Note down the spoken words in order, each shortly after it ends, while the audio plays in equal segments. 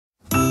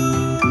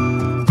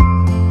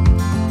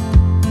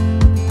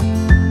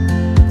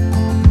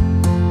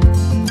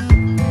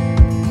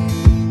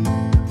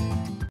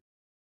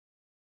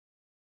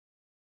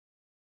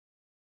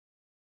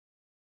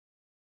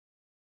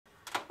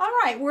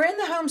right, we're in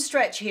the home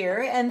stretch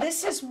here, and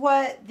this is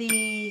what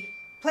the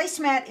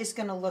placemat is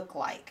going to look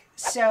like.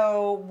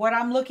 So what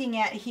I'm looking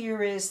at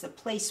here is the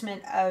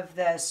placement of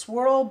the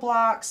swirl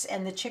blocks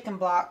and the chicken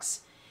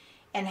blocks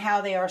and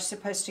how they are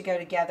supposed to go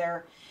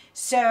together.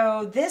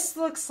 So this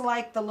looks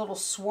like the little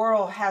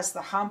swirl has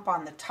the hump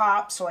on the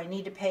top, so I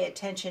need to pay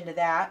attention to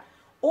that.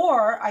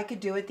 Or I could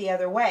do it the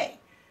other way.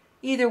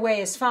 Either way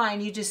is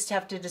fine, you just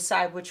have to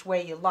decide which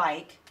way you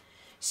like.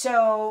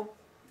 So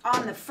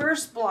on the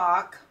first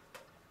block,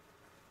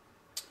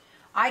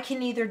 I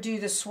can either do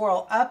the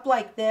swirl up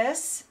like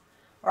this,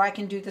 or I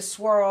can do the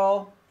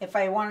swirl. If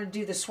I want to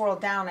do the swirl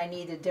down, I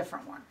need a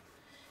different one.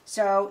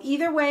 So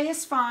either way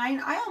is fine.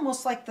 I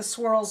almost like the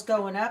swirls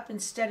going up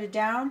instead of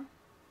down.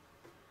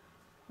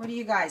 What do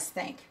you guys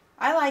think?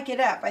 I like it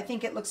up. I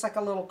think it looks like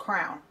a little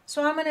crown.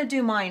 So I'm going to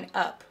do mine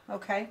up,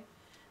 okay?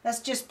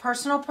 That's just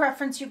personal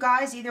preference, you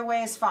guys. Either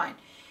way is fine.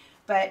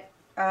 But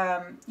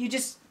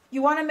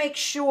you want to make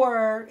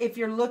sure, if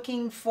you're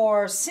looking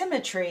for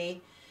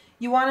symmetry,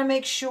 you want to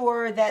make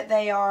sure that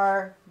they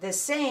are the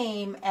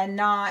same and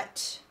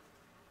not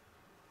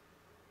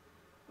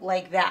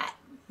like that.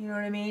 You know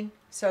what I mean?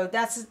 So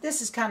this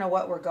is kind of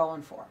what we're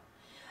going for.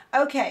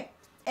 Okay,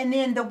 and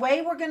then the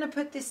way we're going to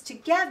put this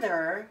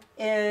together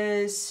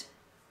is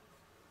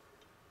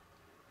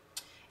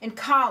in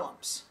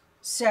columns.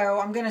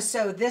 So I'm going to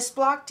sew this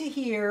block to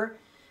here,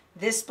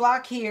 this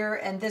block here,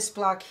 and this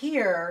block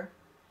here,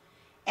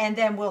 and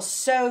then we'll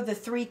sew the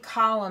 3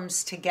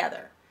 columns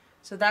together.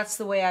 So that's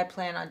the way I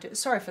plan on doing.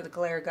 Sorry for the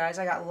glare, guys.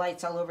 I got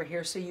lights all over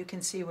here so you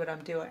can see what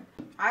I'm doing.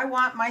 I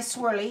want my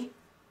swirly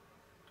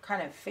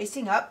kind of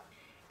facing up.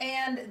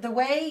 And the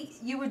way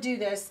you would do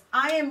this,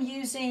 I am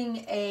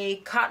using a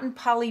cotton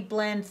poly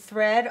blend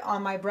thread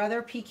on my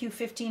Brother PQ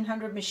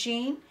 1500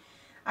 machine.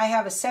 I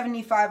have a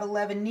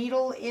 7511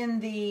 needle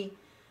in the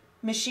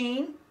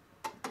machine,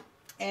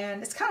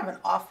 and it's kind of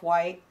an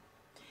off-white.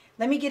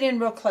 Let me get in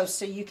real close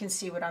so you can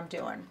see what I'm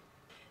doing.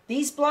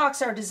 These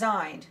blocks are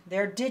designed,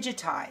 they're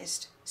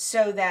digitized,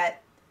 so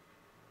that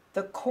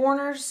the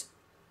corners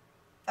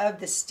of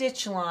the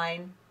stitch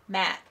line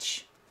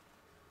match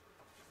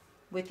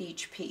with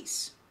each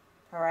piece.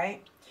 All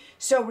right?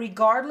 So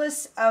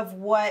regardless of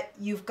what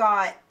you've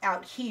got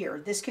out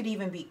here, this could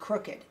even be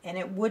crooked, and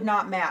it would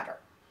not matter.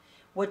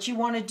 What you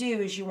want to do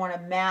is you want to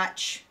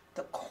match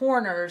the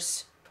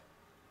corners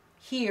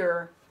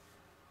here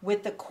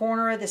with the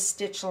corner of the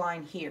stitch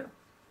line here.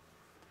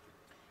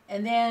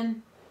 And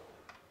then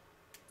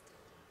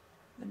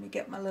let me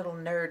get my little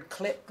nerd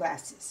clip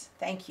glasses.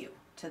 Thank you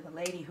to the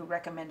lady who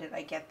recommended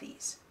I get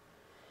these.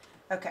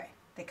 Okay,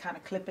 they kind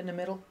of clip in the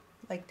middle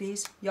like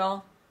these,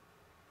 y'all.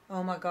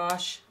 Oh my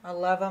gosh, I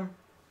love them.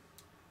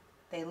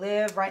 They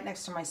live right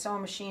next to my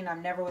sewing machine.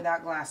 I'm never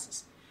without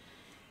glasses.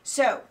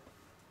 So,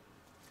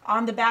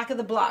 on the back of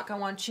the block, I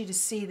want you to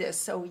see this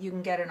so you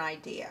can get an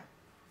idea.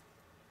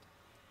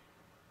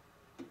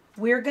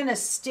 We're going to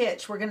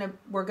stitch, we're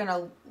going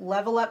to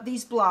level up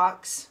these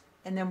blocks,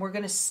 and then we're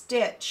going to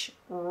stitch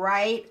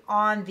right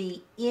on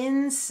the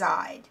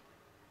inside,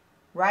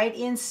 right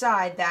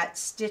inside that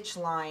stitch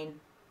line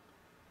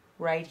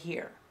right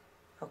here,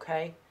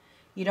 okay?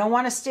 You don't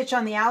want to stitch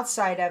on the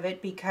outside of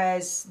it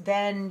because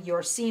then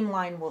your seam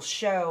line will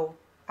show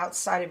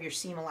outside of your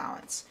seam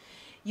allowance.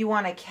 You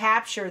want to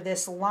capture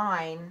this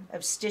line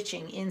of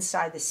stitching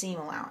inside the seam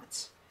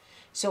allowance.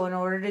 So in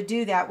order to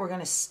do that, we're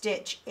going to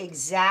stitch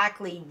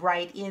exactly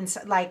right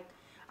inside, like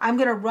I'm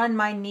going to run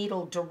my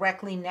needle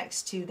directly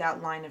next to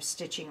that line of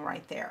stitching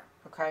right there,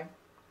 okay?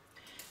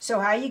 So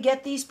how you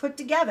get these put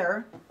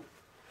together,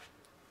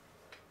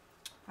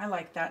 I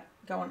like that,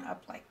 going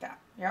up like that,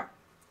 yep.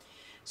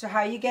 So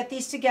how you get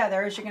these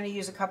together is you're going to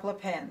use a couple of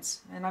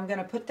pins, and I'm going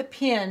to put the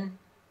pin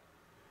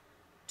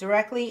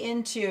directly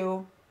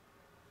into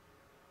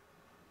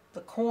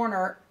the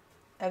corner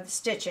of the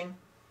stitching.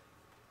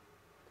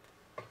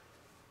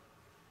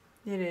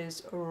 It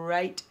is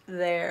right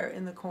there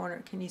in the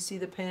corner. Can you see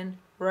the pin?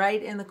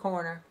 Right in the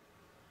corner.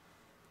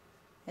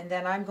 And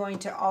then I'm going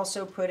to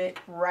also put it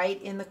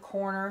right in the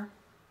corner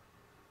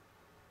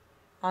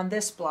on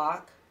this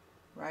block,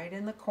 right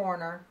in the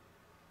corner.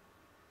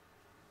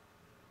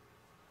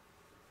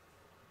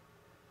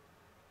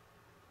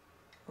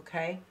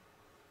 Okay?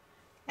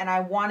 And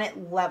I want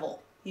it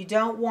level. You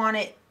don't want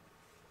it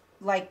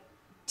like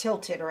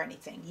tilted or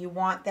anything. You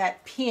want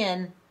that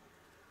pin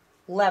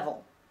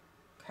level.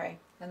 Okay?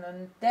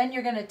 And then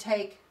you're going to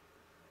take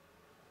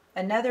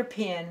another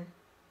pin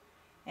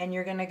and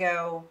you're going to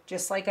go,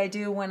 just like I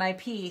do when I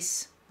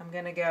piece, I'm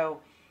going to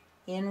go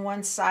in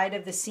one side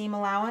of the seam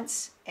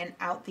allowance and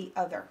out the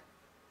other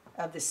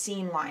of the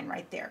seam line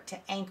right there. To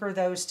anchor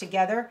those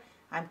together,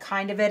 I'm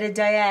kind of at a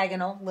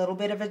diagonal, little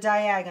bit of a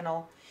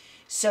diagonal,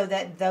 so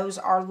that those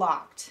are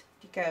locked.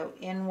 You go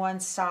in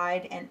one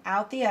side and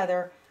out the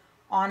other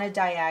on a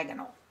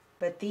diagonal.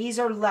 But these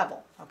are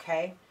level,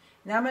 okay?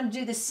 Now I'm going to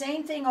do the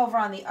same thing over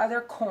on the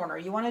other corner.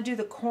 You want to do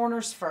the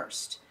corners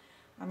first.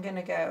 I'm going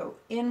to go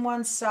in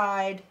one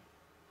side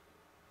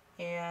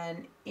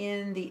and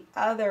in the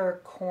other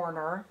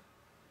corner.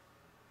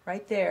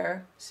 right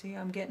there. See,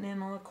 I'm getting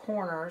in on the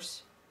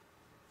corners.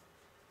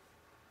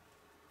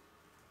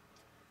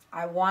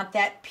 I want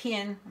that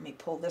pin. Let me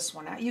pull this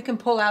one out. You can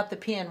pull out the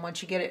pin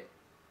once you get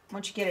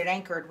it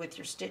anchored with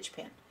your stitch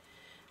pin.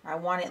 I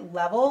want it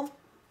level,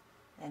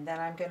 and then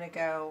I'm going to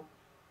go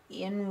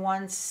in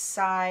one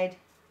side,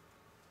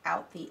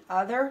 out the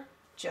other,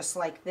 just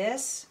like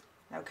this,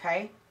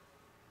 okay?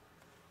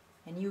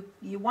 And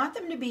you want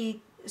them to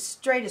be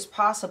straight as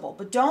possible,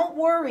 but don't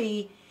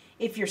worry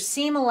if your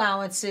seam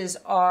allowances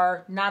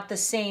are not the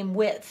same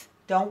width.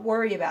 Don't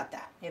worry about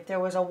that. If there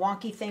was a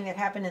wonky thing that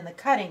happened in the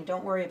cutting,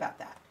 don't worry about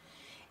that.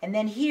 And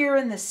then here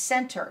in the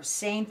center,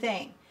 same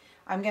thing.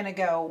 I'm going to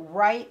go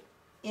right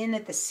in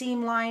at the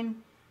seam line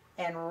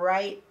and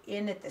right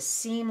in at the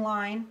seam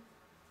line.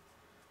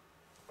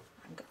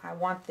 I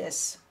want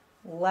this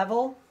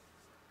level.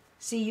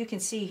 See, you can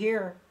see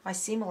here my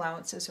seam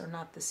allowances are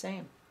not the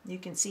same. You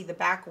can see the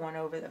back one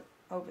over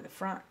the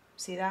front.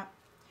 See that?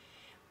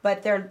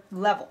 But they're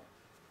level.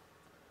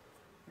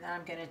 And then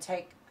I'm going to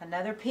take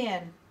another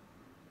pin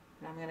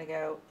and I'm going to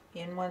go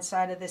in one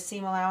side of the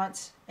seam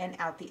allowance and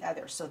out the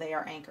other, so they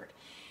are anchored.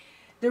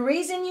 The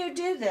reason you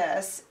do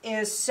this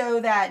is so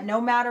that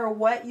no matter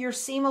what your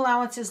seam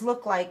allowances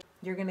look like,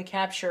 you're going to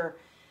capture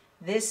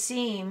this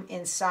seam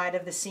inside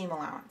of the seam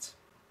allowance.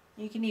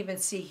 You can even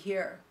see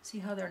here, see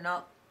how they're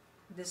not,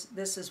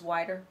 this is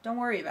wider. Don't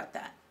worry about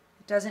that.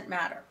 It doesn't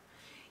matter.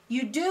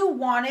 You do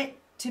want it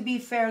to be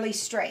fairly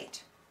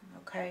straight,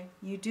 okay?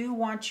 You do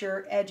want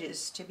your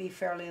edges to be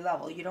fairly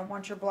level. You don't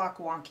want your block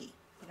wonky.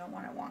 You don't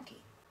want it wonky.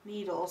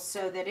 Needle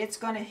so that it's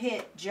going to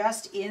hit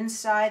just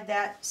inside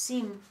that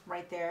seam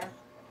right there.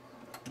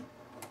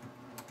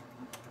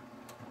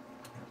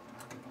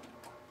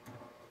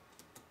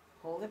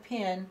 Pull the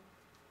pin.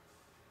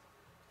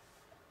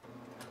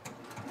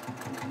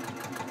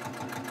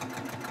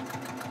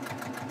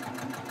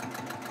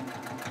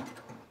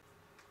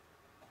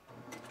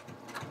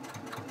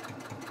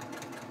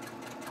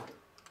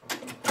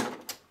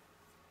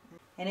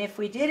 And if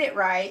we did it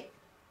right,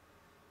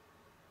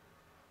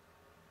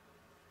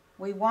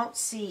 we won't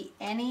see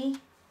any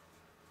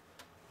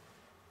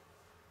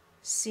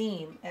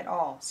seam at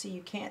all. See,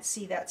 you can't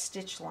see that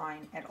stitch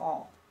line at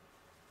all.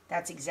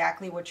 That's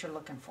exactly what you're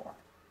looking for.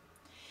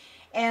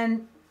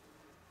 And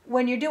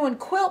when you're doing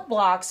quilt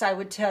blocks, I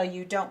would tell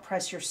you don't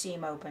press your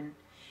seam open.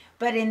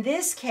 But in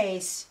this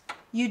case,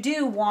 you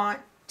do want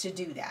to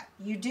do that.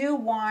 You do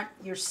want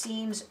your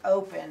seams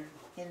open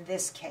in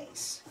this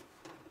case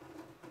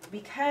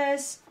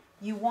because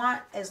you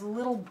want as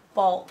little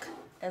bulk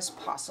as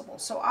possible.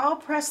 So I'll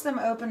press them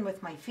open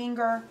with my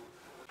finger,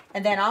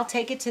 and then I'll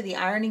take it to the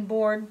ironing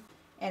board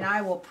and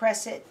I will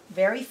press it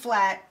very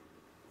flat.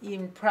 You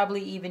can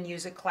probably even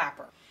use a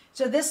clapper.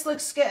 So this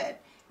looks good.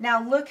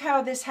 Now look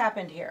how this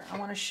happened here. I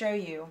want to show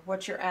you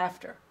what you're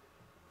after.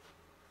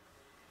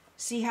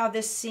 See how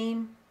this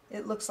seam,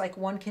 it looks like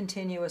one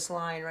continuous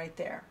line right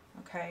there,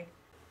 okay?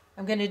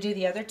 I'm going to do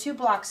the other two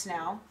blocks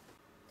now.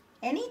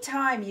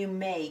 Anytime you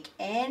make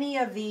any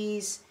of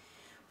these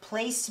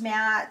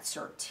placemats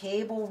or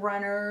table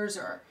runners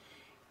or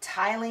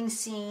tiling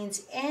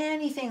scenes,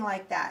 anything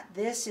like that,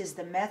 this is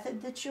the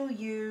method that you'll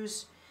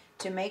use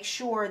to make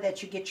sure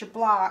that you get your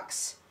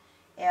blocks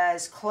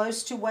as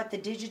close to what the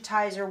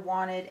digitizer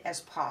wanted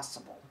as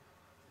possible.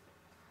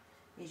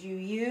 Is you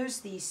use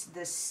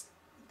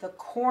the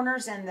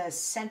corners and the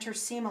center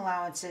seam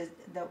allowances,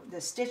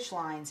 the stitch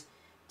lines,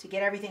 to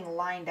get everything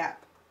lined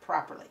up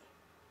properly.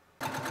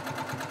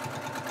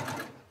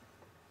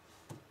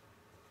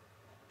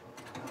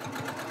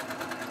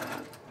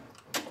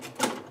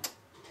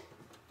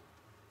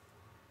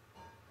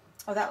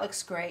 Oh, that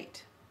looks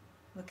great.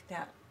 Look at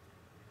that.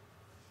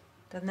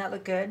 Doesn't that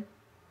look good?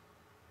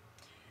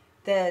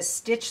 The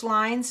stitch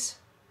lines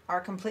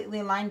are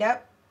completely lined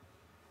up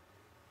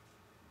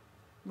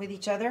with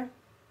each other.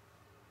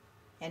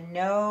 And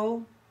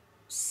no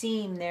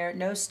seam there,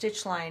 no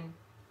stitch line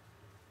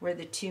where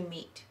the two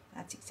meet.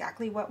 That's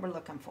exactly what we're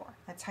looking for.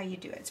 That's how you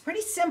do it. It's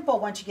pretty simple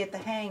once you get the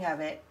hang of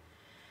it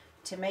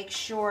to make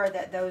sure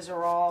that those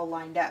are all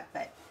lined up.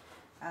 But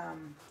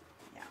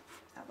yeah,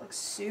 that looks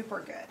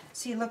super good.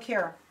 See, look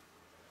here.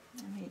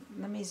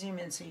 Let me zoom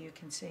in so you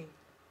can see.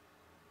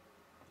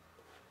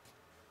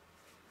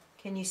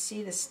 Can you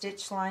see the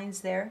stitch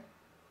lines there?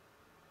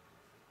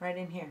 Right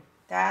in here.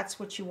 That's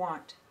what you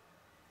want.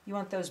 You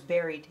want those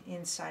buried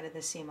inside of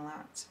the seam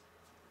allowance.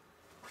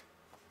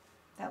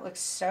 That looks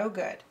so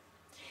good.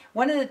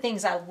 One of the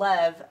things I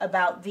love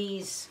about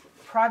these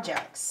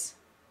projects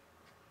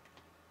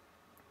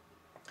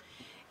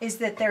is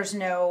that there's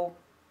no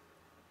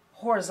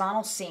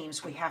horizontal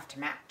seams we have to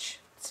match.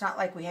 It's not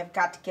like we have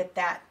got to get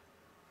that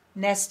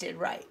nested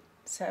right.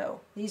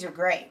 So these are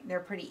great. They're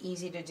pretty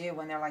easy to do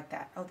when they're like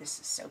that. Oh, this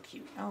is so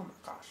cute. Oh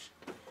my gosh.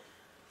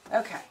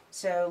 Okay,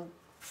 so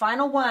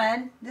final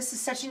one. This is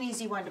such an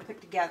easy one to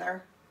put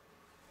together.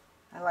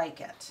 I like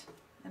it.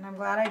 And I'm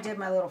glad I did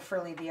my little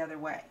frilly the other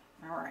way.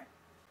 All right.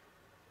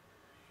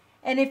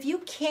 And if you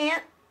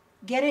can't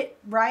get it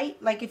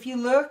right, like if you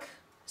look,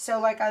 So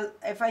like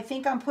if I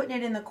think I'm putting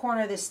it in the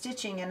corner of the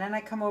stitching and then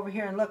I come over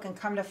here and look and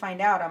come to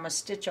find out I'm a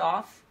stitch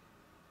off,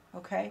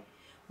 okay?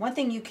 One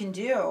thing you can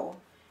do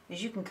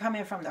is you can come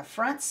in from the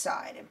front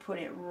side and put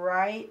it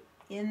right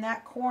in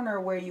that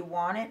corner where you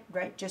want it,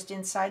 right just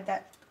inside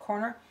that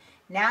corner.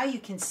 Now you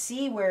can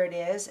see where it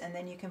is, and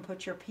then you can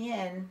put your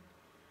pin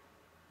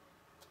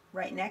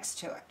right next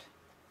to it.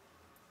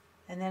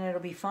 And then it'll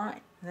be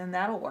fine. And then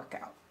that'll work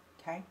out,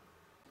 okay?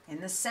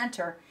 In the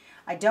center,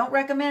 I don't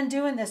recommend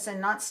doing this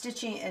and not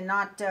stitching and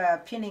not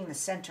pinning the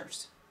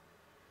centers.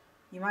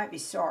 You might be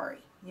sorry.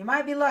 You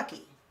might be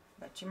lucky,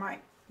 but you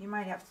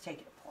might have to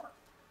take it apart.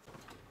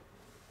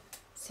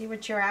 See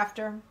what you're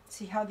after?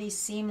 See how these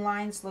seam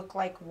lines look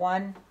like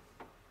one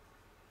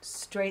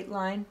straight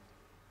line?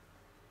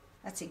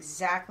 That's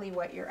exactly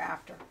what you're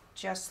after,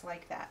 just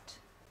like that.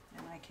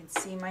 And I can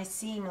see my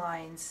seam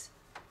lines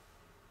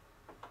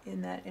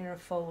in that inner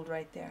fold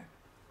right there.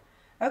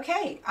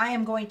 Okay, I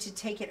am going to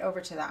take it over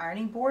to the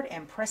ironing board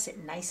and press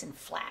it nice and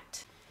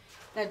flat.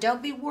 Now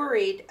don't be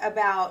worried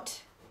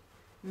about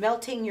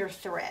melting your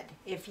thread.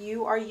 If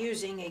you are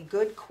using a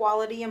good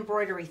quality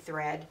embroidery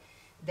thread,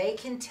 they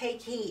can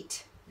take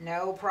heat,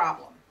 no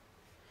problem.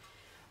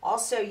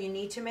 Also, you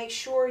need to make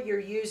sure you're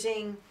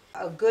using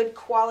a good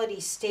quality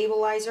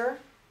stabilizer.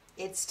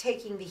 It's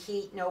taking the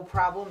heat, no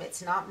problem.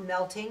 It's not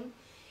melting.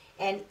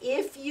 And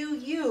if you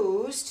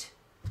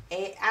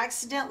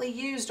accidentally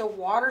used a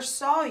water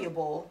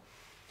soluble,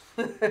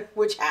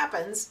 which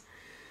happens,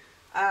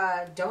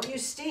 don't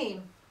use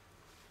steam.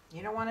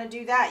 You don't want to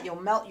do that.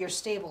 You'll melt your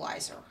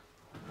stabilizer.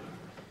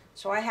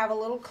 So I have a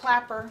little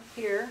clapper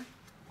here.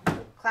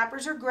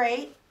 Clappers are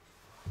great.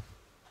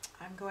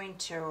 I'm going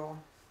to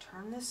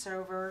turn this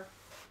over.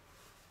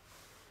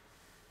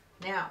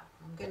 Now,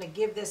 I'm going to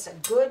give this a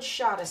good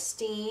shot of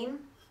steam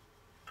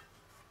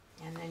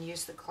and then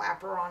use the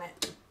clapper on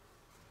it.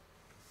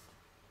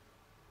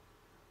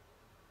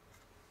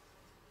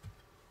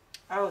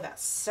 Oh,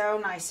 that's so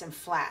nice and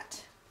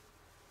flat.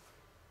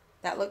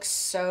 That looks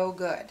so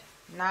good.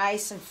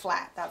 Nice and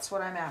flat. That's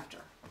what I'm after.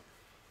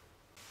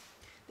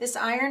 This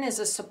iron is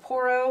a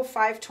Sapporo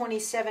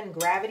 527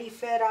 gravity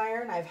fed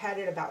iron. I've had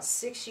it about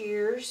 6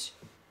 years.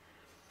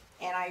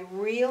 And I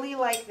really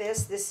like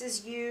this. This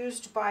is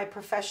used by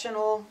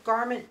professional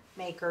garment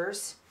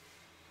makers.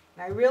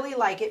 And I really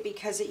like it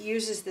because it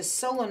uses the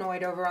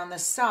solenoid over on the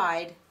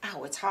side.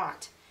 Ow, it's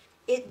hot.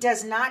 It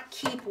does not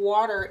keep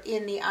water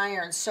in the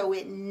iron, so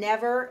it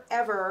never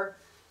ever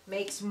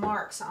makes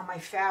marks on my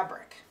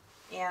fabric.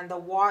 And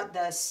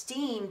the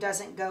steam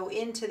doesn't go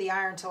into the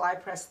iron until I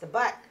press the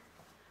button.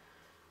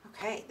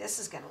 Okay, this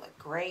is going to look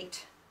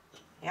great.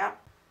 Yep,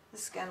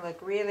 this is going to look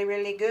really,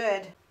 really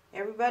good.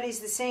 Everybody's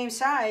the same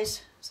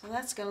size, so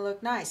that's going to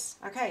look nice.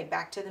 Okay,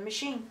 back to the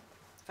machine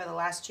for the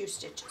last 2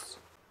 stitches.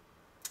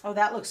 Oh,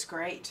 that looks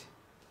great.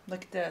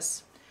 Look at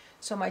this.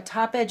 So my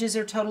top edges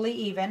are totally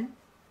even,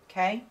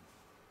 okay?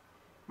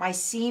 My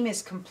seam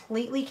is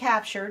completely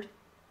captured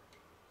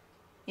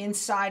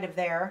inside of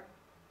there.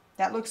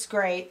 That looks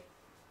great.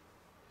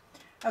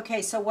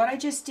 Okay, so what I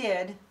just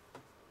did,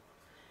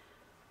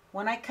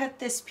 when I cut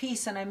this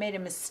piece and I made a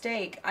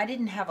mistake, I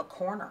didn't have a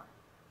corner.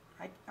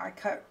 I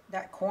cut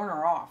that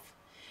corner off.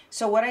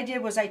 So what I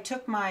did was I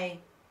took my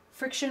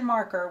friction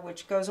marker,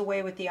 which goes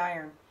away with the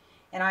iron,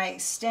 and I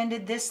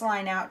extended this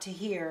line out to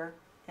here,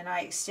 and I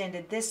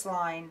extended this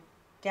line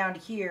down to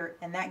here,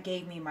 and that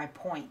gave me my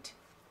point.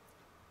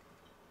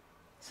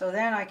 So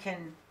then I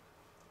can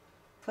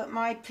put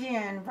my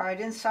pin right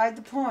inside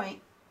the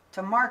point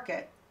to mark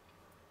it,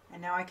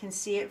 and now I can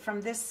see it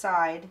from this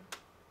side.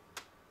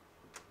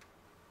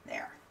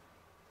 There.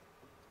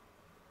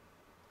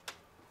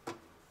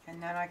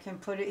 And then I can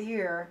put it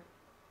here,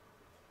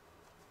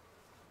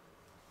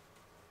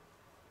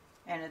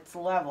 and it's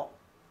level.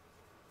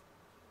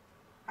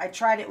 I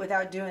tried it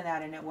without doing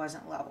that and it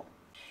wasn't level.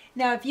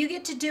 Now if you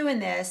get to doing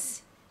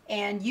this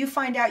and you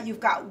find out you've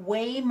got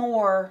way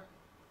more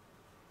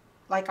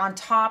like on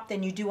top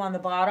than you do on the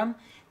bottom,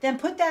 then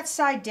put that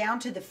side down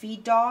to the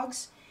feed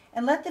dogs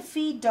and let the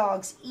feed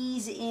dogs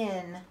ease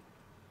in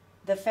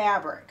the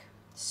fabric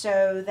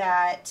so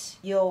that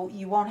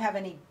you won't have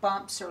any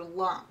bumps or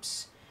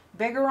lumps.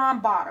 Bigger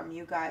on bottom,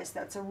 you guys.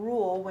 That's a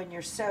rule when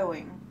you're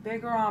sewing.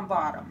 Bigger on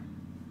bottom.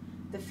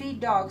 The feed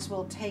dogs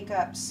will take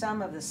up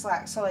some of the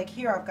slack. So like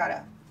here I've got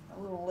a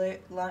little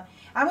line.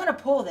 I'm going to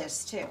pull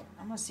this too.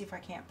 I'm going to see if I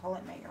can't pull it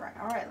and make it right.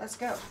 All right, let's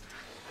go.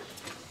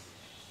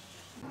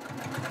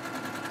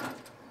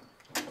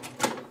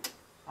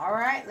 All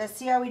right, let's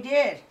see how we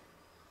did.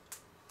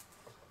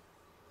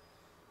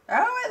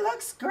 Oh, it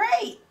looks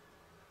great.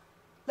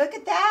 Look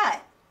at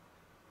that.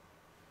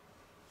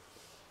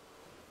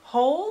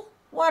 Hole?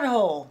 What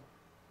hole?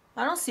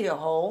 I don't see a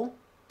hole.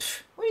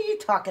 Pfft, what are you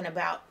talking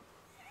about?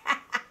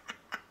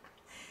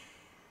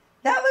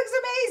 That looks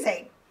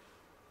amazing.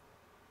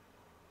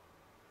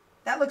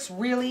 That looks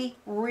really,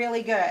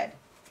 really good.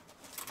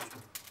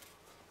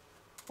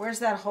 Where's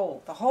that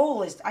hole? The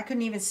hole is, I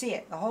couldn't even see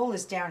it. The hole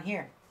is down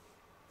here.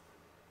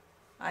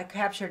 I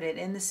captured it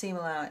in the seam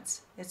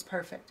allowance. It's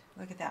perfect.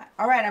 Look at that.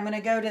 All right, I'm going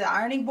to go to the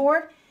ironing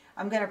board.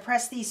 I'm going to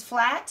press these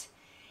flat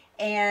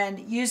and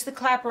use the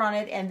clapper on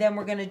it, and then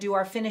we're going to do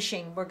our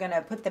finishing. We're going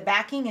to put the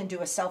backing and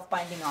do a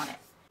self-binding on it.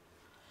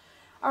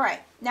 All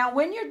right, now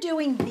when you're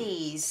doing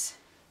these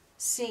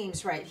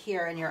seams right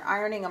here and you're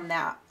ironing them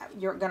out,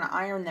 you're going to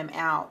iron them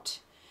out,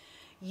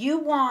 you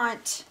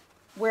want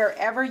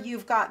wherever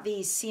you've got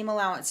these seam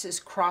allowances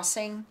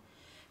crossing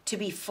to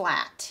be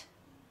flat.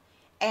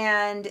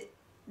 And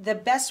the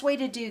best way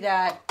to do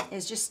that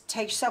is just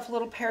take yourself a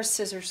little pair of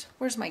scissors.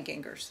 Where's my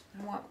gingers?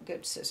 I want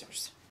good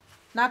scissors.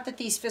 Not that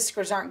these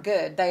Fiskars aren't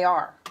good, they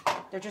are.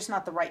 They're just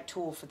not the right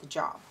tool for the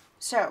job.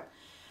 So,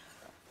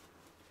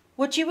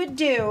 what you would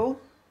do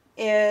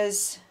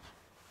is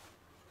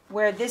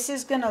where this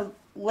is going to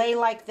lay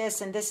like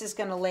this and this is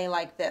going to lay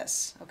like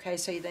this. Okay,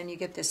 so then you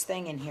get this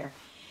thing in here.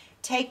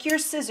 Take your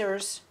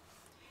scissors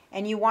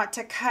and you want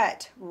to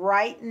cut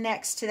right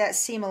next to that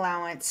seam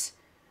allowance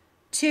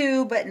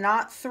to, but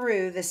not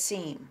through the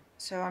seam.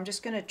 So I'm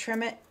just going to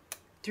trim it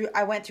through.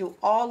 I went through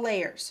all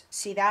layers.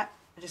 See that?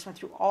 I just went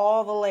through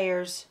all the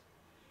layers.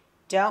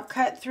 Don't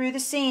cut through the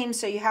seam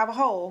so you have a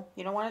hole.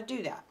 You don't want to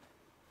do that.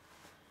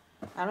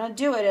 I'm going to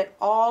do it at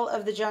all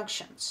of the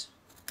junctions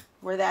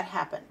where that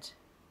happened.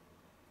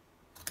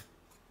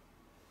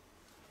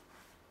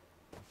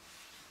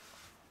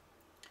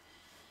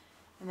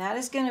 And that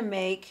is going to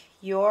make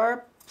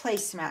your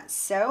placemat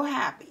so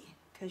happy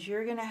because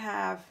you're going to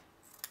have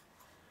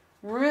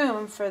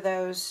room for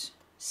those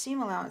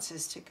seam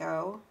allowances to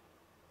go,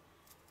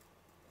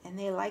 and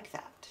they like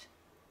that.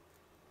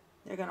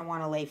 They're going to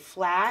want to lay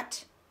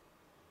flat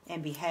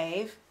and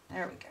behave.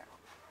 There we go.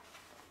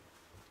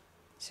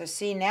 So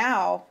see,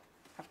 now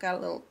I've got a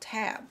little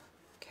tab,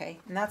 okay,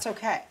 and that's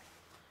okay.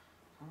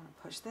 I'm going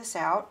to push this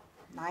out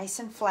nice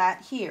and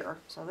flat here.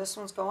 So this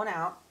one's going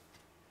out.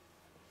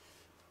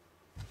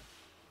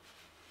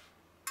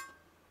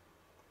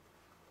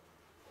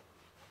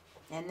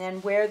 And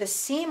then where the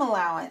seam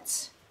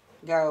allowance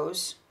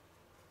goes,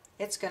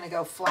 it's going to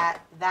go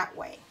flat that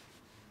way.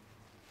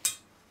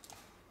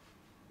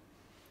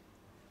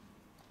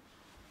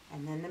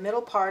 And then the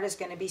middle part is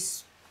going to be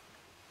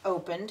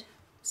opened.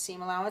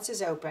 Seam allowance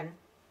is open.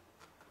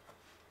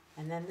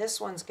 And then this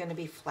one's going to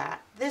be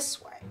flat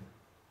this way.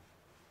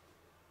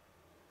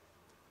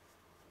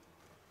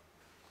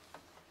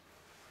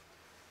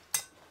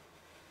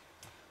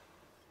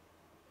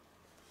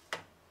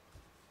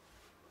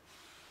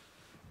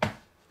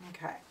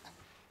 Okay.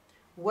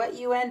 What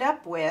you end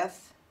up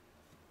with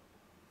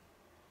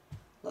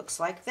looks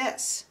like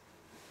this.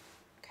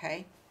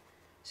 Okay.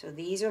 So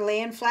these are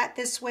laying flat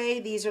this way,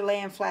 these are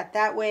laying flat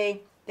that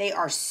way. They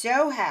are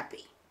so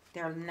happy.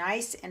 They're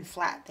nice and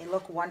flat. They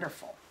look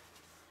wonderful.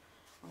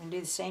 I'm going to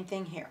do the same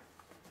thing here.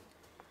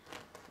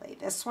 Lay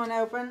this one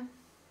open.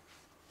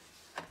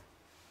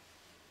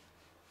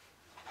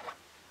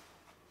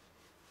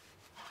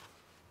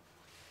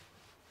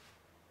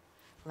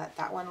 Let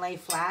that one lay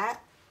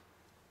flat.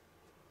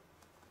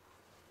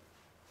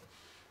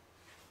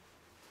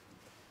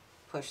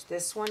 Push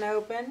this one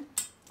open.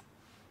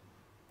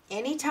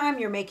 Anytime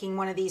you're making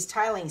one of these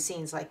tiling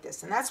scenes like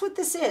this, and that's what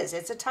this is,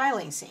 it's a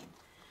tiling scene.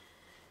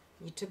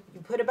 You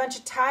put a bunch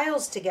of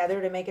tiles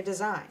together to make a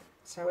design.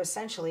 So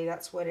essentially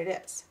that's what it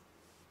is.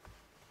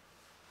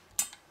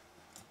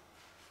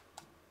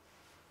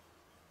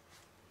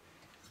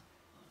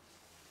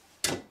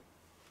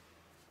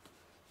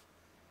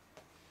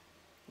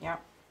 Yep.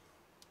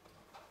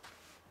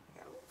 I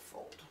got a little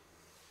fold.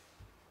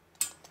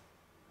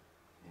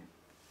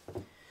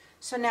 Yep.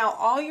 So now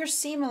all your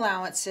seam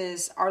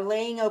allowances are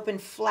laying open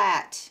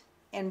flat,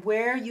 and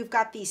where you've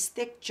got these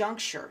thick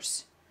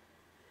junctures,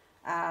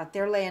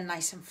 they're laying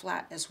nice and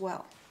flat as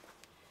well.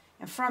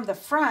 And from the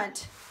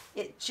front,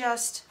 it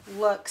just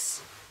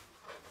looks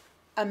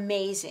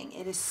amazing.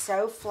 It is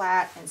so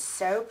flat and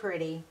so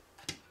pretty.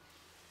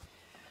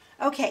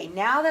 Okay,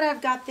 now that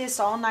I've got this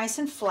all nice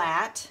and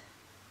flat,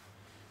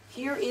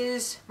 here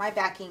is my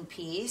backing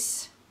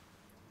piece.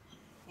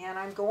 And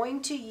I'm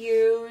going to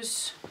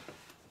use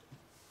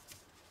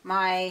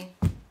my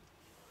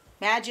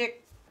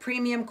Magic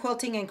Premium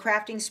Quilting and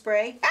Crafting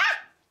Spray. Ah!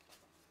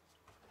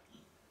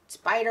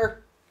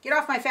 Spider, get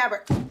off my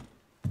fabric.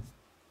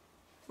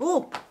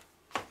 Ooh,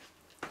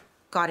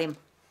 got him.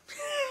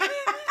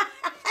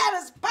 Had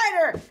a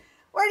spider.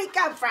 Where'd he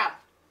come from?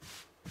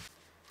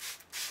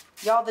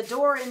 Y'all, the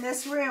door in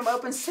this room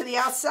opens to the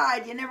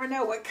outside. You never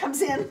know what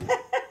comes in.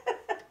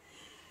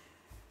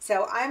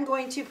 So I'm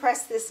going to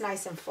press this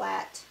nice and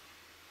flat.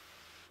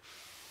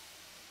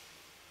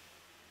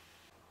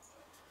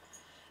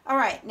 All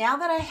right, now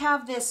that I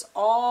have this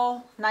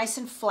all nice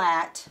and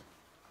flat,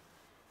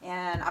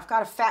 and I've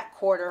got a fat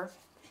quarter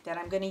that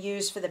I'm going to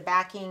use for the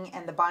backing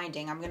and the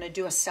binding. I'm going to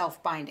do a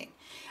self-binding.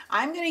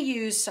 I'm going to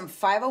use some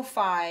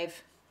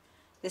 505.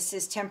 This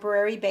is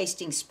temporary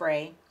basting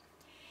spray.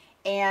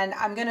 And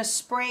I'm going to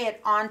spray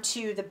it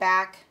onto the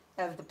back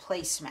of the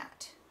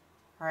placemat.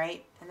 All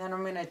right? And then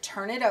I'm going to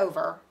turn it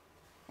over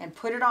and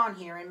put it on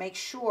here and make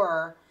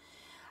sure.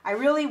 I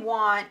really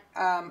want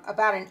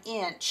about an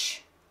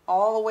inch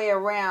all the way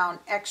around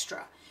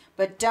extra.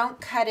 But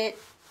don't cut it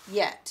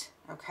yet.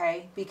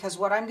 okay? Because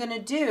what I'm going to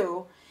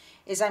do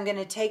is I'm going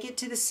to take it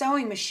to the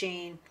sewing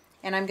machine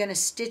and I'm going to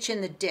stitch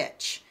in the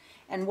ditch.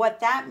 And what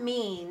that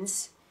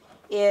means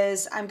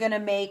is I'm going to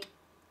make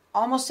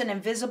almost an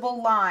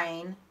invisible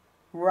line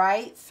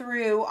right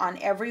through on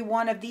every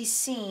one of these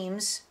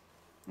seams,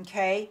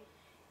 okay,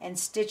 and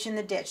stitch in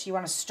the ditch. You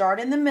want to start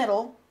in the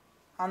middle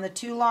on the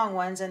two long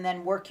ones and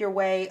then work your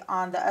way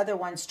on the other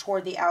ones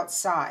toward the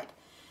outside.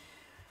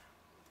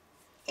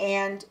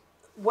 And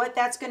what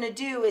that's going to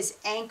do is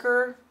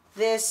anchor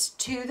this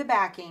to the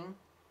backing,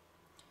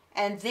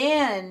 and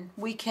then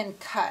we can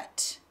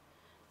cut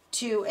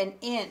to 1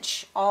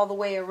 inch all the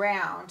way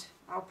around.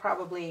 I'll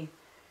probably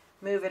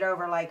move it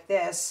over like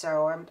this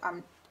so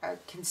I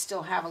can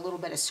still have a little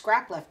bit of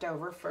scrap left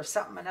over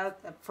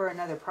for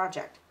another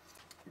project.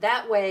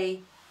 That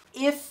way,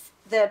 if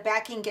the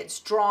backing gets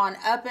drawn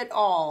up at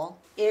all,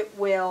 it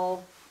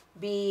will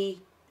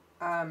be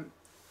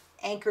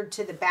anchored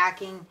to the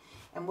backing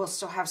and we'll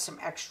still have some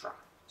extra.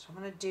 So I'm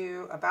going to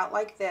do about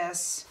like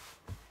this,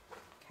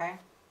 okay?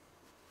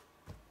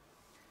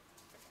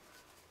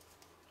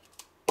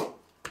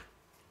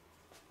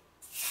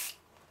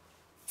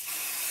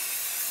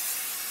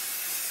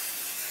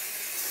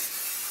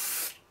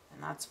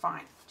 And that's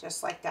fine,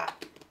 just like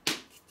that.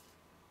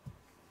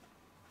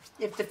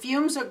 If the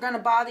fumes are going to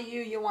bother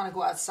you, you want to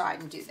go outside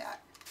and do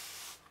that.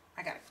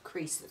 I got a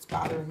crease that's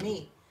bothering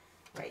me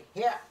right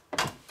here.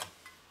 I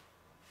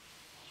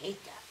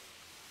hate that.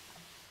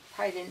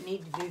 Probably didn't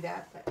need to do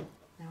that, but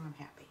now I'm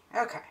happy.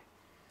 Okay.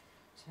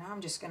 So now I'm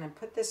just going to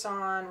put this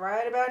on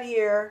right about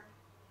here.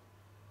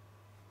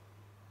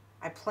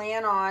 I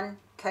plan on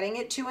cutting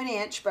it to 1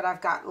 inch, but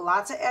I've got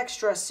lots of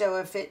extra, so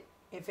if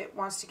it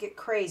wants to get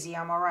crazy,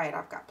 I'm all right.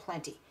 I've got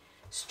plenty.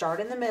 Start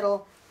in the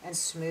middle and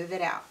smooth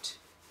it out.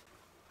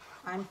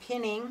 I'm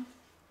pinning,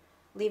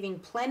 leaving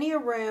plenty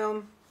of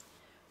room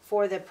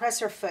for the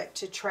presser foot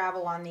to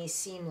travel on these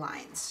seam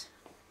lines.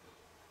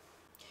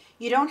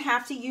 You don't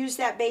have to use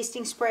that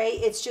basting spray.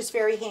 It's just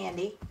very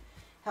handy.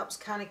 Helps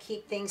kind of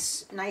keep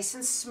things nice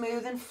and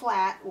smooth and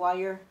flat while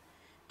you're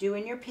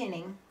doing your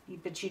pinning,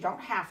 but you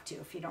don't have to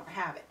if you don't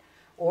have it.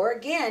 Or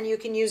again, you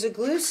can use a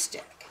glue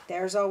stick.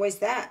 There's always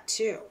that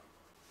too.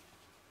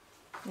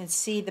 And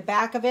see the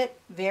back of it,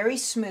 very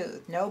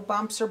smooth. No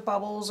bumps or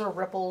bubbles or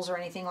ripples or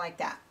anything like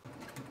that.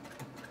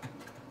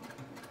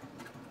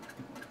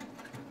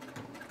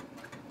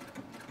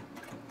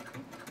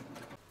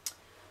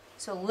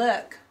 So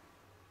look,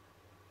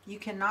 you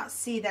cannot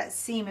see that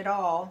seam at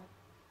all.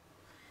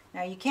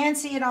 Now you can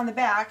see it on the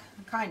back,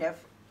 kind of.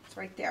 It's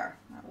right there,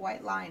 that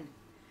white line.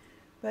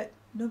 But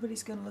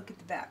nobody's going to look at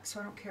the back,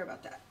 so I don't care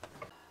about that.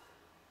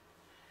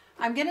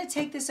 I'm going to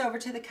take this over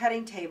to the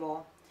cutting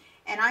table,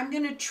 and I'm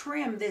going to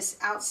trim this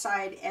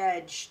outside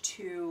edge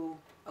to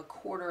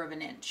 1/4 of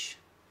an inch,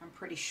 I'm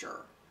pretty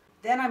sure.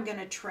 Then I'm going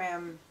to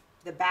trim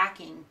the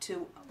backing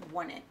to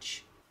 1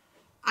 inch.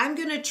 I'm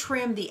going to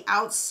trim the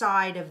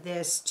outside of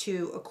this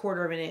to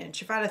 1/4 of an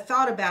inch. If I'd have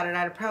thought about it, I'd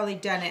have probably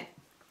done it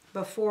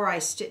before I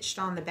stitched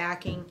on the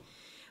backing.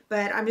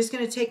 But I'm just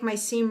going to take my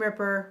seam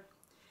ripper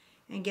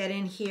and get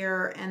in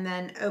here and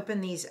then open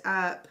these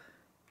up.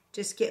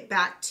 Just get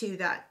back to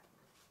that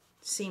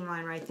seam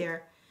line right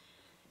there.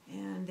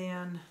 And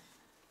then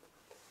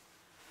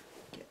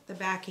get the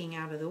backing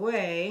out of the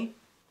way.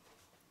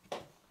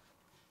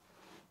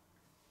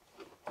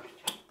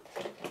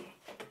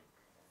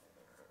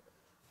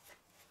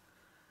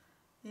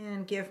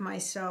 And give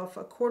myself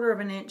 1/4 of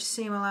an inch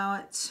seam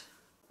allowance.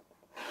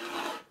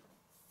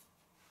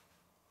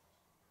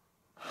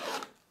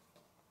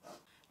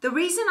 The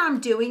reason I'm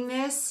doing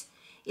this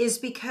is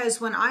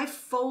because when I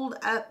fold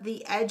up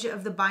the edge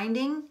of the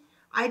binding,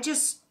 I'm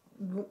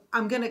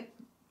going to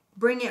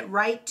bring it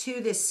right to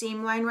this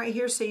seam line right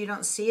here so you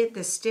don't see it,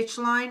 this stitch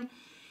line.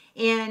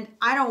 And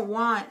I don't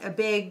want a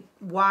big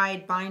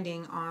wide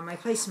binding on my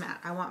placemat.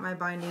 I want my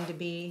binding to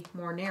be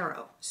more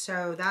narrow.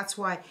 So that's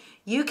why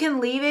you can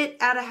leave it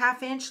at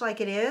 1/2 inch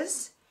like it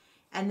is,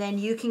 and then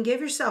you can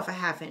give yourself a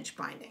 1/2 inch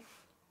binding.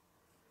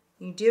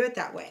 You do it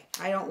that way.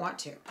 I don't want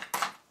to.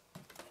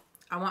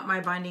 I want my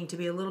binding to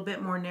be a little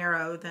bit more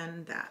narrow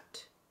than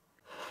that.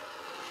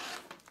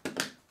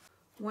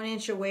 1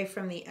 inch away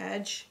from the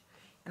edge,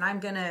 and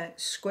I'm going to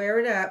square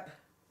it up,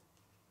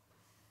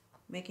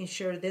 making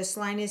sure this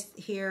line is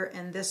here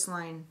and this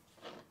line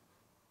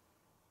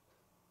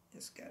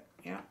is good.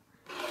 Yeah.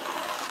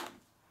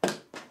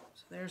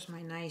 So there's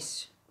my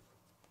nice,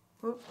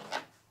 whoop,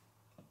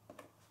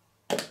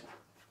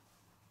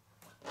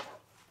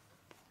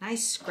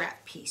 nice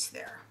scrap piece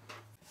there.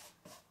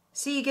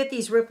 See, you get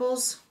these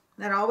ripples.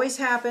 That always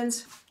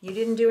happens. You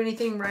didn't do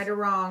anything right or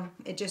wrong.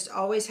 It just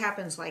always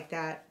happens like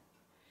that.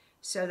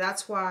 So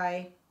that's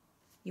why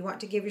you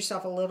want to give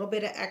yourself a little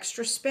bit of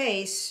extra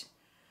space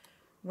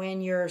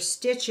when you're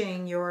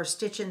stitching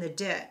the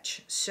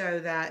ditch, so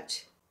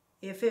that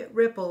if it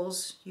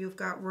ripples, you've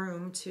got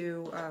room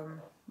to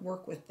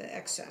work with the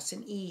excess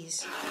and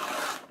ease.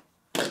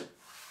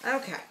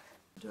 Okay,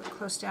 do it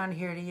close down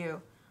here to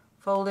you.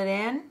 Fold it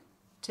in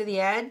to the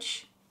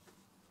edge,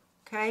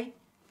 okay,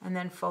 and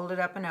then fold it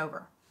up and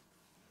over.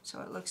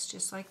 So it looks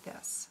just like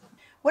this.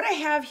 What I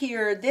have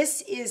here,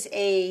 this is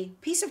a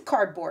piece of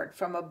cardboard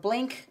from a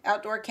Blink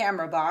outdoor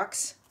camera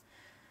box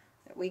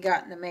that we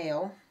got in the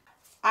mail.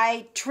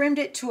 I trimmed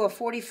it to a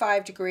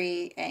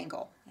 45-degree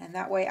angle, and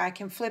that way I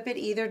can flip it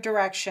either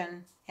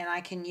direction, and I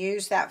can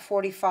use that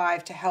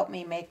 45 to help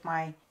me make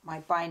my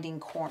binding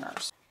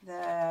corners.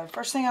 The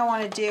first thing I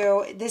want to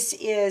do, this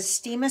is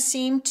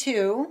Steam-A-Seam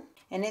 2,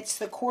 and it's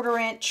the 1/4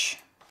 inch.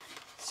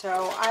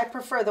 So I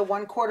prefer the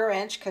 1/4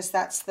 inch because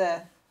that's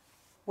the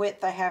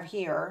width I have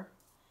here.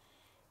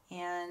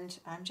 And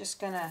I'm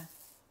just going to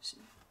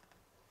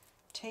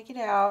take it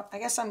out. I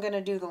guess I'm going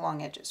to do the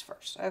long edges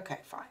first. Okay,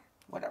 fine,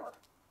 whatever.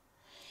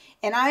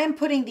 And I am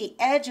putting the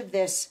edge of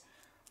this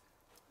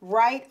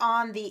right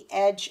on the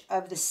edge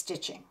of the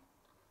stitching.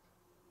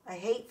 I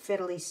hate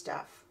fiddly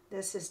stuff.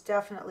 This is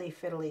definitely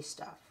fiddly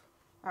stuff.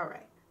 All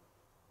right.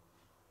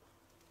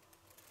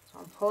 So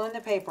I'm pulling the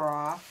paper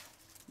off.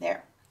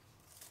 There.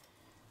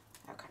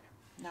 Okay.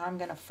 Now I'm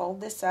going to fold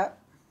this up.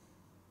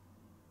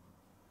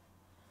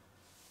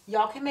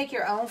 Y'all can make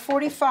your own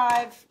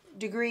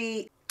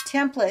 45-degree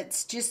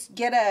templates. Just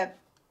get a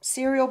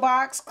cereal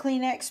box,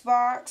 Kleenex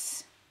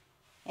box.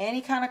 Any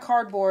kind of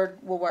cardboard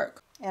will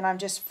work. And I'm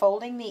just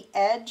folding the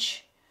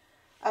edge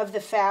of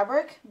the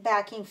fabric,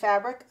 backing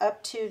fabric,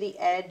 up to the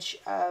edge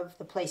of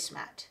the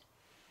placemat.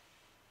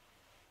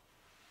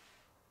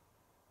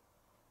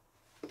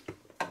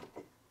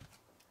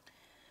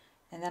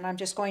 And then I'm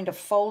just going to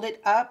fold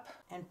it up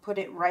and put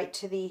it right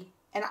to the,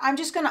 and I'm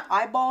just going to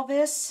eyeball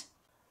this.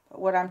 But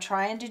what I'm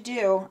trying to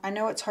do, I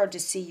know it's hard to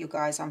see, you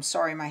guys. I'm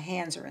sorry, my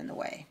hands are in the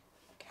way.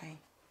 Okay.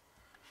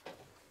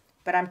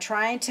 But I'm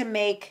trying to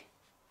make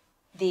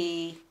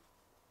the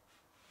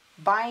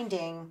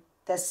binding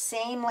the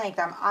same length.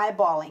 I'm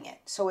eyeballing it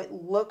so it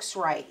looks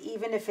right.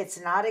 Even if it's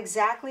not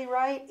exactly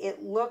right,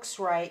 it looks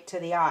right to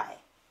the eye.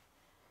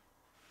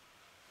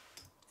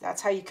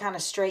 That's how you kind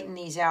of straighten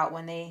these out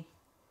when they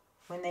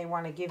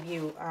want to give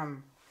you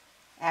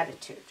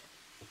attitude.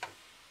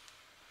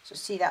 So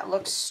see, that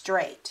looks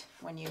straight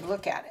when you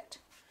look at it.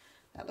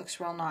 That looks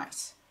real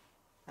nice.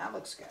 That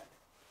looks good.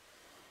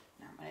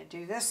 Now I'm going to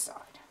do this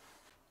side.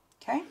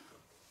 Okay?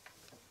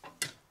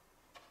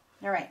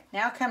 All right,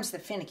 now comes the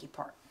finicky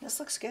part. This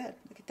looks good.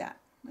 Look at that.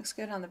 Looks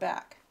good on the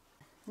back.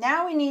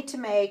 Now we need to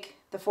make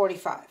the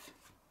 45.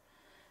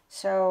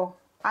 So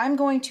I'm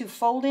going to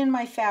fold in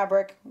my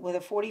fabric with a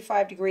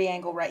 45-degree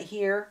angle right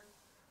here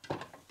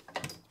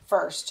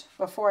first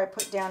before I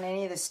put down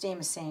any of the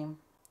Steam-A-Seam.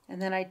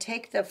 And then I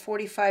take the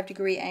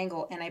 45-degree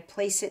angle and I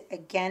place it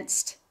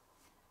against,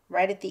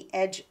 right at the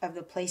edge of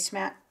the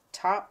placemat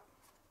top.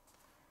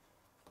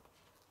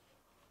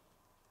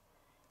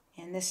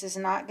 And this is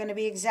not going to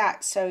be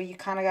exact, so you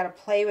kind of got to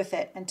play with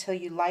it until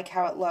you like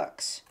how it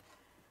looks.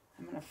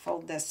 I'm going to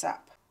fold this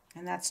up,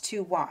 and that's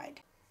too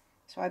wide.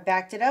 So I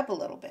backed it up a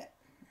little bit.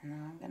 And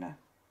then I'm going to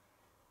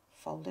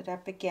fold it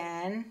up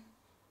again,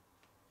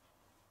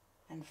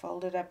 and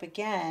fold it up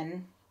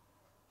again.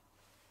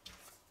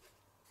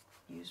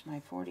 Use my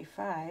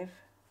 45.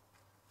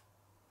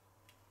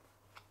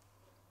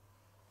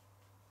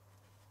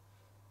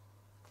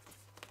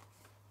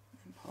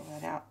 Pull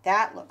that out.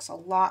 That looks a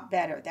lot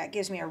better. That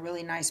gives me a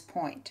really nice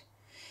point.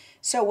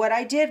 So what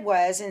I did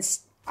was, and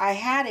I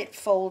had it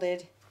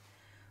folded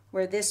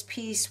where this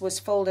piece was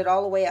folded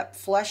all the way up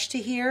flush to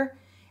here,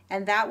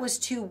 and that was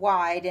too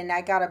wide and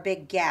I got a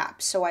big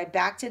gap. So I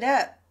backed it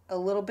up a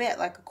little bit,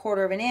 like a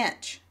 1/4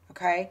 inch,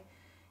 okay?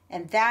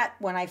 And that,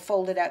 when I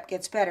fold it up,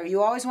 gets better.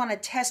 You always want to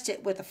test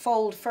it with a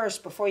fold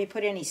first before you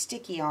put any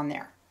sticky on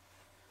there.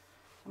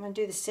 I'm going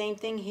to do the same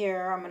thing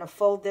here. I'm going to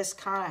fold this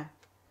kind of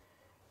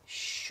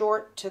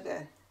short to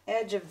the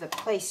edge of the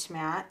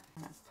placemat.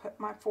 I'm going to put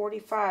my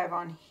 45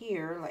 on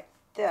here like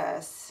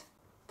this.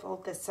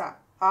 Fold this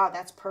up. Ah,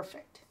 that's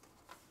perfect.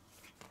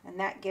 And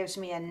that gives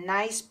me a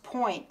nice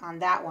point on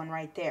that one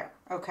right there.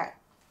 Okay,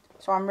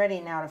 so I'm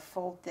ready now to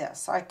fold this.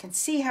 So I can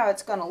see how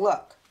it's going to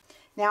look.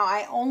 Now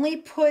I only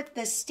put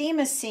the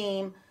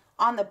Steam-A-Seam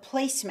on the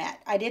placemat.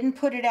 I didn't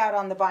put it out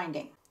on the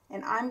binding.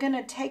 And I'm going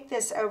to take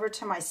this over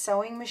to my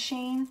sewing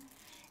machine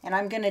and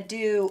I'm going to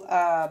do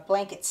a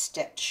blanket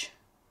stitch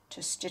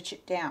to stitch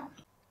it down.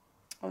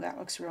 Oh, that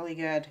looks really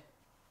good.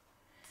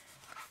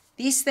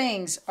 These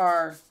things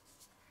are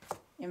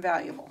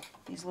invaluable,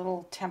 these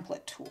little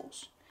template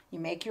tools. You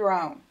make your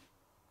own.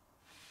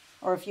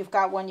 Or if you've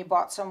got one you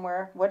bought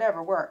somewhere,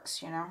 whatever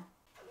works, you know.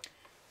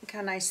 Look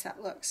how nice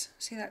that looks.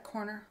 See that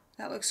corner?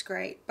 That looks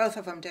great. Both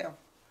of them do.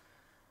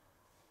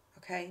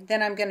 Okay,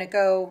 then I'm going to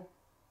go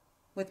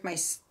with my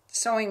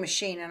sewing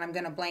machine and I'm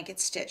going to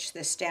blanket stitch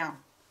this down.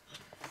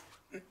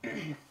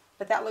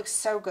 But that looks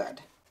so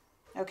good.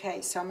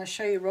 Okay, so I'm going to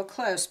show you real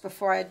close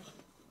before I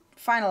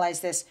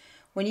finalize this.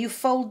 When you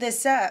fold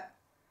this up,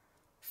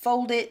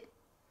 fold it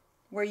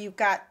where you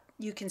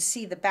can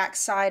see the back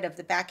side of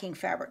the backing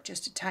fabric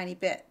just a tiny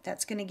bit.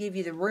 That's going to give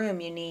you the room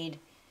you need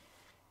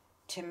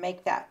to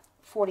make that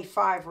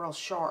 45 real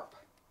sharp.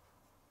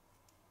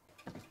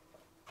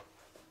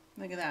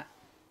 Look at that.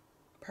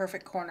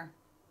 Perfect corner.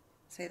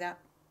 See that?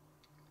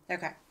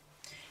 Okay.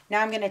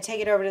 Now I'm going to take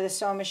it over to the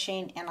sewing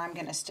machine and I'm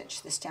going to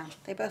stitch this down.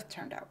 They both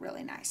turned out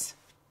really nice.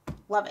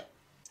 Love it.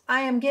 I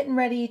am getting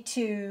ready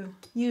to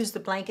use the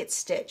blanket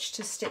stitch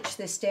to stitch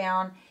this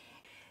down.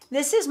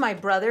 This is my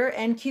Brother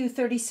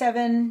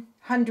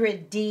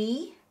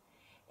NQ3700D,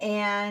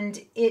 and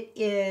it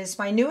is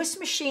my newest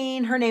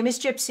machine. Her name is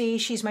Gypsy.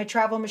 She's my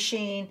travel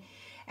machine,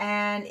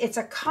 and it's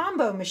a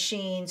combo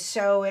machine,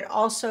 so it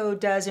also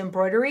does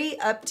embroidery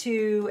up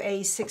to a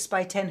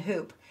 6x10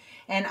 hoop.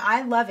 And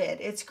I love it.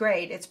 It's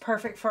great. It's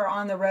perfect for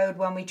on the road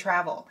when we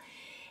travel.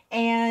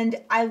 And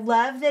I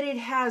love that it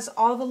has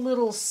all the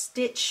little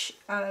stitch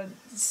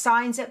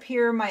signs up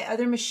here. My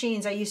other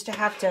machines, I used to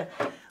have to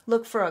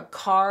look for a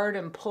card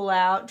and pull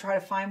out, try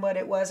to find what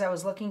it was I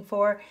was looking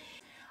for.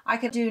 I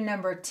could do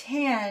number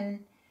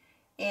 10,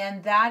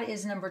 and that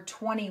is number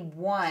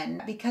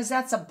 21, because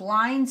that's a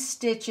blind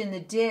stitch in the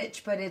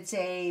ditch, but it's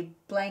a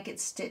blanket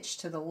stitch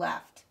to the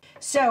left.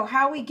 So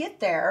how we get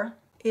there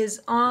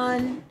is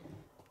on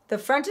the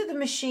front of the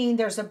machine,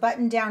 there's a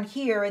button down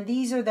here, and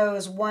these are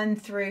those 1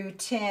 through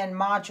 10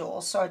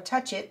 modules. So I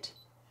touch it,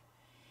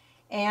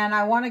 and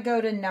I want to go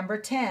to number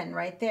 10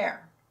 right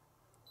there.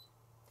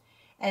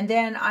 And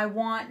then I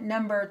want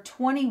number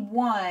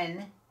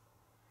 21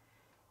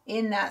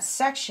 in that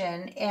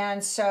section,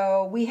 and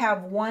so we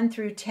have 1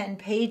 through 10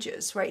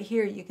 pages. Right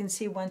here you can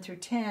see 1 through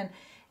 10,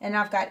 and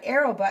I've got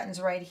arrow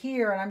buttons right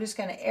here, and I'm just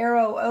going to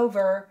arrow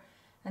over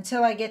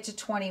until I get to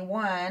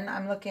 21.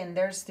 I'm looking,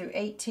 there's through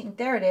 18,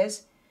 there it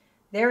is.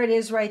 There it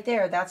is right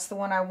there. That's the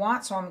one I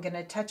want, so I'm going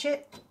to touch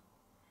it.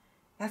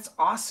 That's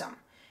awesome.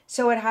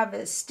 So it have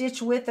a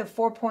stitch width of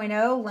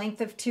 4.0,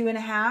 length of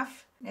 2.5.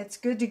 It's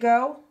good to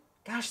go.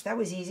 Gosh, that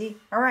was easy.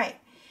 All right.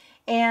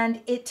 And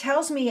it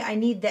tells me I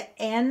need the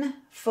N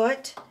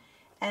foot,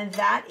 and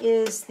that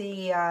is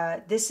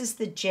the, this is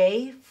the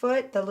J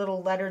foot. The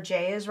little letter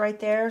J is right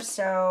there.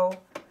 So,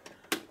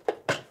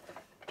 I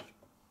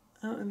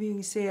don't know if you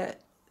can see it.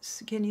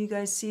 Can you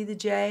guys see the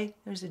J?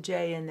 There's a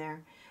J in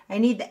there. I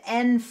need the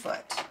N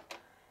foot,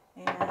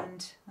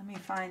 and let me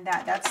find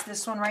that. That's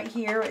this one right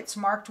here. It's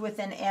marked with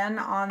an N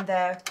on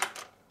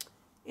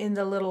in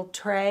the little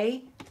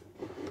tray.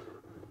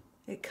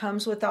 It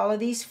comes with all of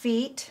these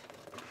feet,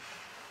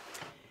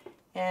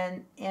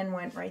 and N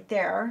went right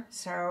there.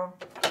 So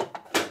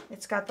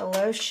it's got the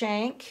low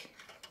shank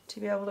to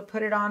be able to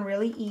put it on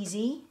really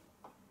easy.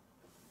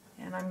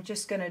 And I'm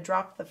just going to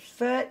drop the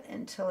foot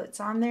until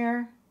it's on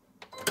there.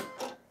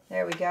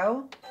 There we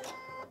go.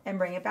 And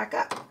bring it back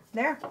up.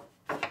 There.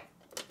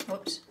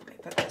 Whoops, let me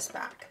put this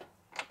back.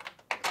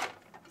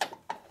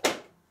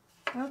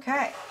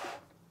 Okay.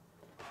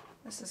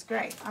 This is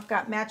great. I've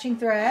got matching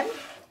thread.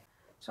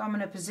 So I'm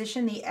going to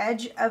position the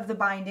edge of the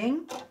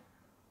binding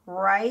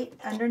right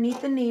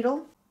underneath the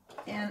needle.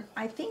 And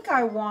I think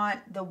I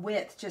want the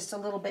width just a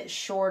little bit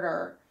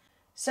shorter.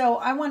 So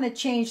I want to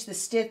change the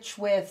stitch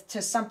width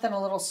to something a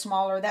little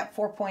smaller. That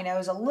 4.0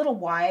 is a little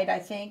wide, I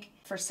think.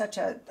 For such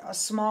a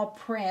small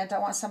print, I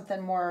want something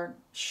more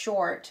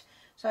short.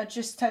 So I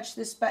just touch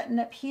this button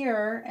up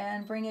here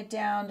and bring it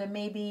down to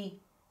maybe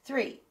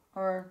 3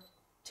 or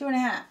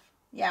 2.5.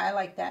 Yeah, I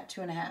like that,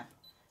 2.5.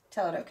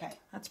 Tell it okay.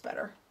 That's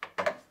better.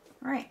 All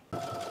right.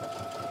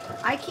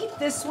 I keep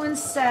this one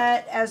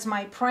set as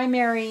my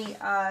primary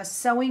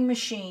sewing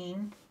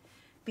machine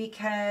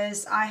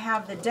because I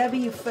have the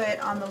W foot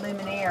on the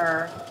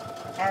Luminaire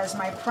as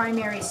my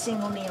primary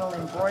single needle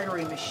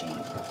embroidery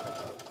machine.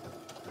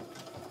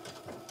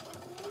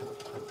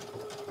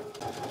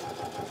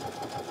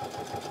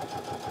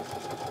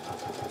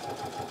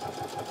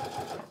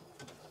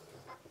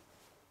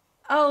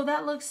 Oh,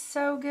 that looks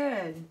so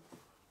good.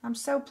 I'm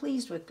so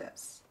pleased with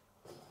this.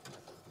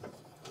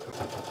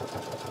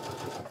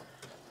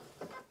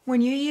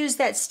 When you use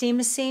that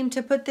steam-a-seam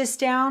to put this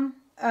down,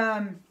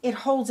 it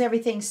holds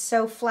everything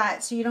so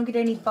flat so you don't get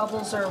any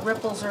bubbles or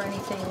ripples or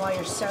anything while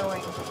you're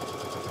sewing.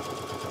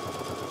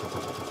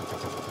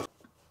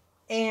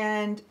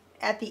 And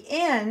at the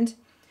end,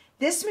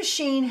 this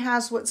machine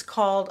has what's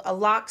called a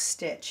lock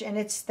stitch, and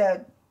it's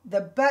the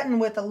button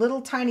with a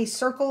little tiny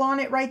circle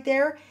on it right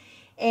there.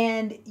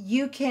 And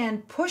you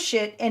can push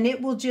it and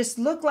it will just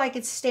look like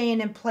it's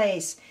staying in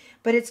place,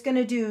 but it's going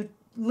to do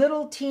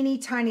little teeny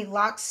tiny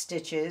lock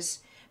stitches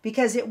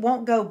because it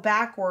won't go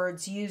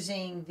backwards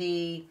using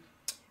the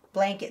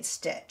blanket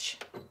stitch.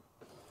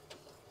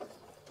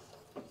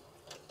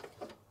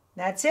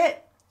 That's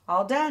it.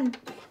 All done.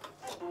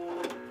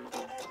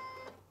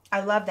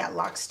 I love that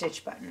lock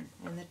stitch button.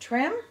 And the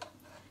trim,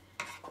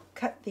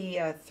 cut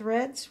the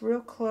threads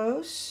real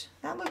close.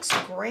 That looks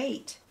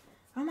great.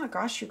 Oh my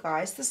gosh, you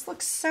guys, this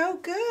looks so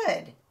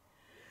good.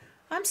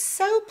 I'm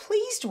so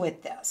pleased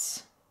with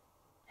this.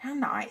 How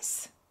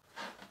nice.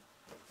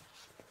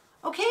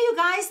 Okay, you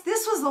guys,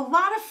 this was a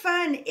lot of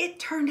fun. It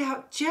turned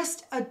out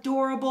just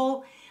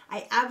adorable.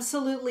 I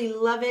absolutely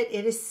love it.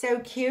 It is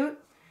so cute.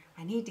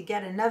 I need to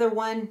get another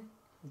one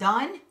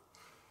done.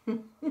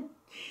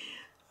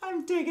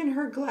 I'm digging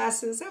her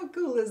glasses. How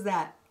cool is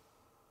that?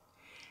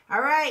 All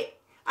right.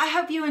 I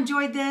hope you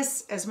enjoyed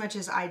this as much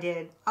as I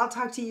did. I'll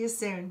talk to you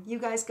soon. You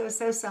guys go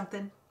sew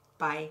something.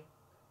 Bye.